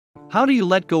How do you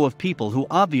let go of people who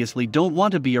obviously don't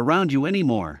want to be around you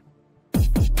anymore?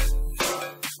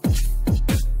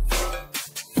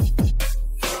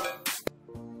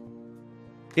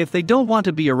 If they don't want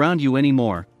to be around you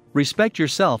anymore, respect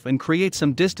yourself and create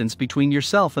some distance between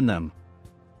yourself and them.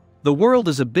 The world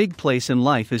is a big place and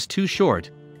life is too short,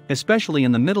 especially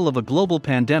in the middle of a global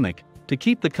pandemic, to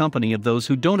keep the company of those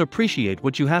who don't appreciate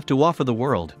what you have to offer the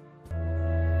world.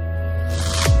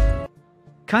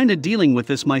 Kinda dealing with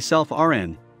this myself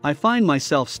RN, I find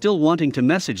myself still wanting to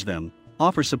message them,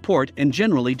 offer support and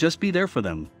generally just be there for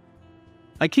them.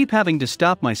 I keep having to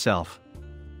stop myself.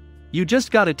 You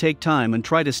just gotta take time and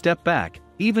try to step back,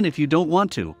 even if you don't want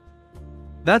to.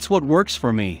 That's what works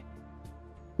for me.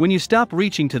 When you stop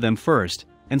reaching to them first,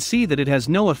 and see that it has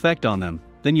no effect on them,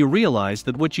 then you realize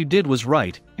that what you did was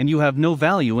right, and you have no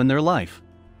value in their life.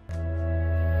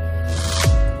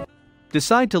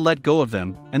 Decide to let go of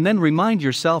them, and then remind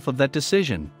yourself of that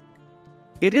decision.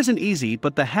 It isn't easy,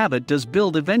 but the habit does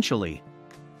build eventually.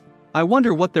 I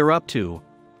wonder what they're up to.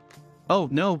 Oh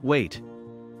no, wait.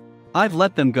 I've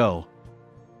let them go.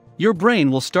 Your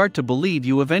brain will start to believe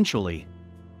you eventually.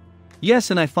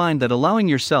 Yes, and I find that allowing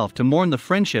yourself to mourn the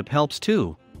friendship helps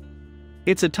too.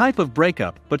 It's a type of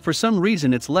breakup, but for some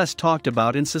reason it's less talked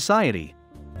about in society.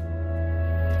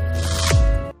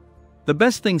 The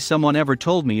best thing someone ever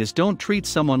told me is don't treat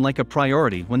someone like a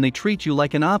priority when they treat you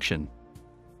like an option.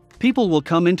 People will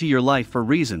come into your life for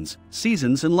reasons,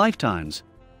 seasons and lifetimes.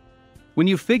 When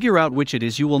you figure out which it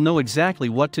is, you will know exactly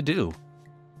what to do.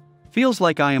 Feels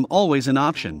like I am always an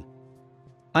option.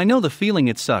 I know the feeling,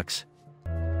 it sucks.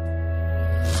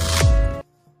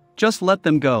 Just let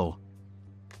them go.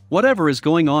 Whatever is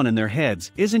going on in their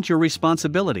heads isn't your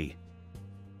responsibility.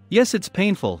 Yes, it's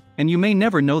painful, and you may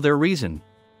never know their reason.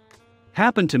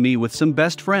 Happened to me with some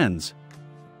best friends.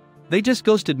 They just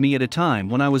ghosted me at a time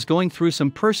when I was going through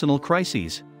some personal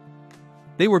crises.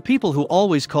 They were people who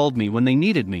always called me when they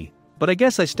needed me, but I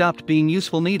guess I stopped being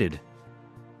useful needed.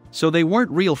 So they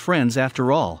weren't real friends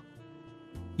after all.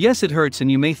 Yes, it hurts and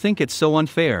you may think it's so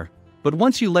unfair, but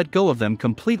once you let go of them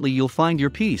completely, you'll find your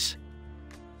peace.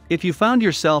 If you found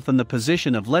yourself in the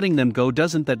position of letting them go,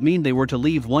 doesn't that mean they were to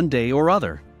leave one day or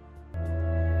other?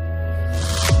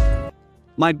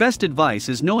 My best advice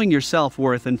is knowing your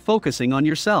self-worth and focusing on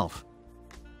yourself.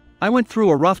 I went through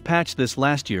a rough patch this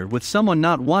last year with someone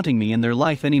not wanting me in their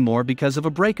life anymore because of a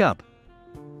breakup.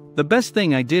 The best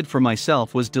thing I did for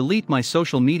myself was delete my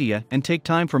social media and take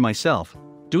time for myself,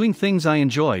 doing things I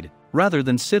enjoyed, rather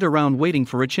than sit around waiting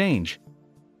for a change.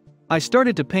 I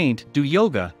started to paint, do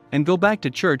yoga, and go back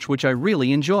to church, which I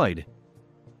really enjoyed.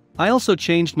 I also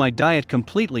changed my diet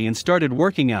completely and started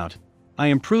working out. I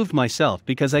improved myself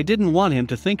because I didn't want him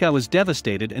to think I was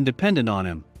devastated and dependent on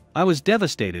him. I was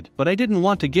devastated, but I didn't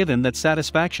want to give him that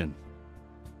satisfaction.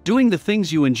 Doing the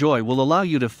things you enjoy will allow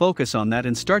you to focus on that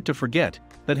and start to forget.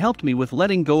 That helped me with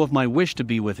letting go of my wish to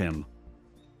be with him.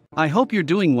 I hope you're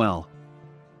doing well.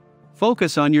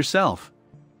 Focus on yourself.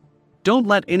 Don't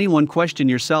let anyone question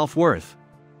your self-worth.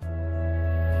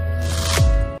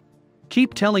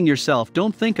 Keep telling yourself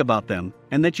don't think about them,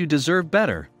 and that you deserve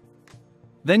better.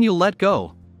 Then you'll let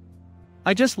go.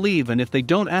 I just leave, and if they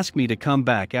don't ask me to come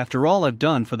back after all I've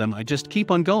done for them, I just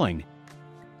keep on going.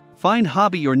 Find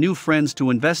hobby or new friends to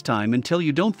invest time until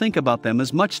you don't think about them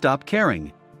as much. Stop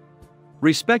caring.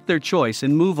 Respect their choice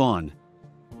and move on.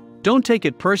 Don't take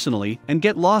it personally and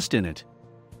get lost in it.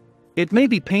 It may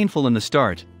be painful in the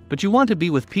start, but you want to be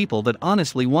with people that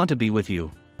honestly want to be with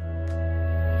you.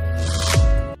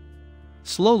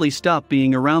 Slowly stop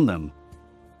being around them.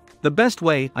 The best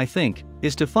way, I think,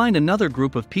 is to find another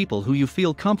group of people who you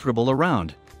feel comfortable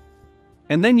around.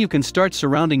 And then you can start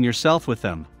surrounding yourself with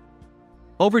them.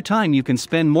 Over time you can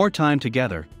spend more time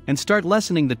together, and start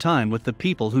lessening the time with the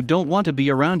people who don't want to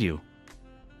be around you.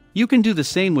 You can do the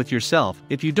same with yourself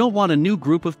if you don't want a new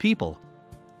group of people.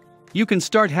 You can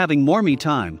start having more me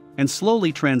time, and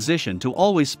slowly transition to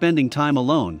always spending time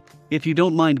alone, if you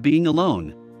don't mind being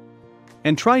alone.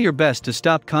 And try your best to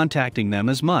stop contacting them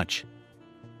as much.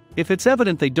 If it's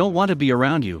evident they don't want to be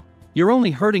around you, you're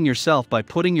only hurting yourself by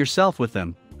putting yourself with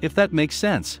them, if that makes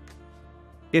sense.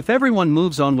 If everyone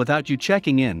moves on without you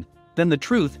checking in, then the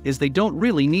truth is they don't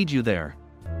really need you there.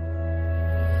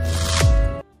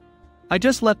 I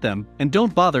just let them, and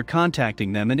don't bother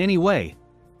contacting them in any way.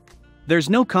 There's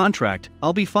no contract,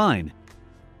 I'll be fine.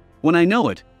 When I know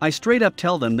it, I straight up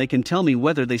tell them. They can tell me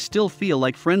whether they still feel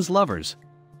like friends, lovers.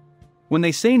 When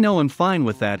they say no, I'm fine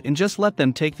with that and just let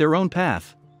them take their own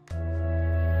path.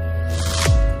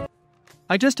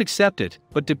 I just accept it,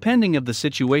 but depending on the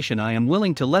situation I am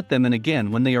willing to let them in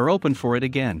again when they are open for it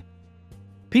again.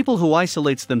 People who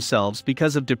isolates themselves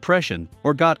because of depression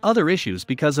or got other issues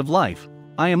because of life,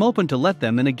 I am open to let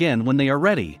them in again when they are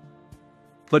ready.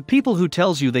 But people who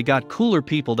tells you they got cooler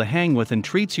people to hang with and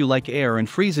treats you like air and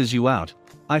freezes you out,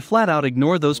 I flat out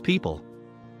ignore those people.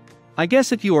 I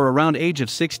guess if you are around age of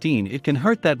 16 it can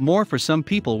hurt that more for some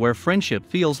people where friendship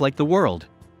feels like the world.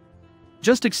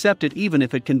 Just accept it even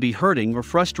if it can be hurting or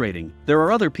frustrating, there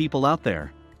are other people out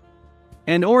there.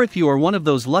 And or if you are one of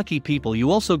those lucky people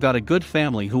you also got a good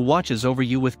family who watches over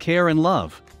you with care and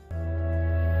love.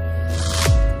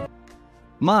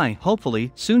 My,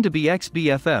 hopefully, soon-to-be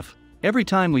ex-BFF, every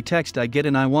time we text I get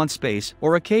an I want space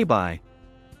or a K-bye.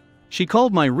 She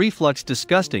called my reflux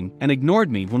disgusting and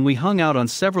ignored me when we hung out on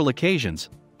several occasions.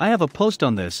 I have a post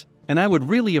on this, and I would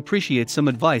really appreciate some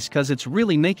advice cause it's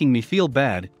really making me feel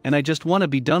bad and I just wanna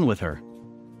be done with her.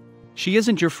 She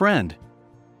isn't your friend.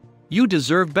 You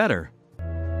deserve better.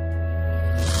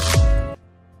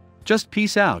 Just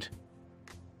peace out.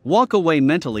 Walk away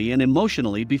mentally and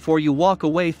emotionally before you walk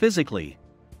away physically.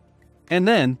 And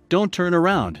then, don't turn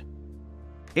around.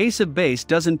 Ace of Base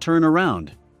doesn't turn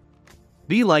around.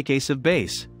 Be like Ace of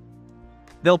Base.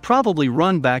 They'll probably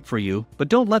run back for you, but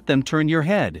don't let them turn your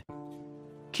head.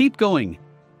 Keep going.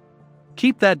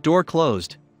 Keep that door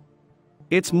closed.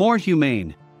 It's more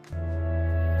humane.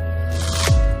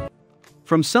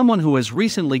 From someone who has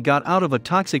recently got out of a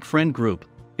toxic friend group,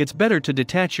 it's better to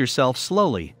detach yourself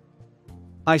slowly.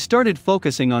 I started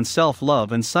focusing on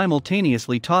self-love and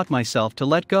simultaneously taught myself to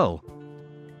let go.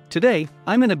 Today,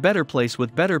 I'm in a better place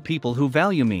with better people who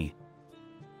value me.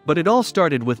 But it all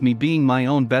started with me being my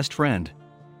own best friend.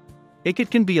 It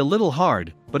can be a little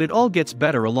hard, but it all gets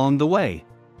better along the way.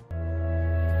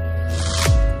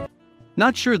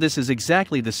 Not sure this is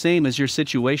exactly the same as your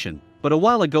situation, but a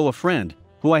while ago a friend,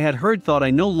 who I had heard thought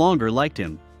I no longer liked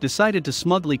him, decided to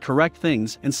smugly correct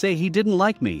things and say he didn't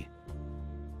like me.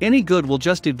 Any good will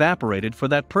just evaporated for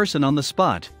that person on the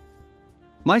spot.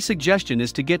 My suggestion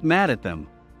is to get mad at them.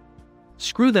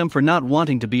 Screw them for not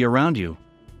wanting to be around you.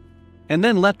 And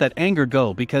then let that anger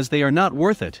go because they are not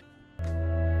worth it.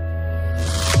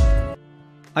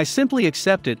 I simply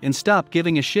accept it and stop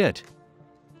giving a shit.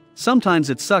 Sometimes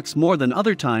it sucks more than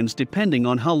other times depending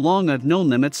on how long I've known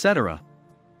them, etc.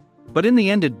 But in the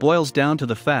end it boils down to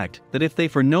the fact that if they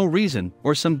for no reason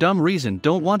or some dumb reason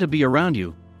don't want to be around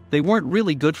you, they weren't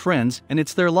really good friends and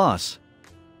it's their loss.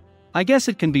 I guess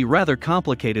it can be rather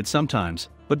complicated sometimes,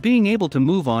 but being able to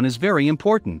move on is very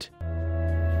important.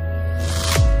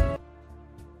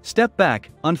 Step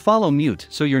back, unfollow, mute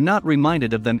so you're not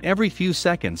reminded of them every few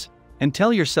seconds, and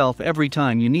tell yourself every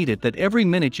time you need it that every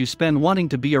minute you spend wanting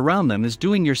to be around them is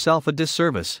doing yourself a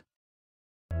disservice.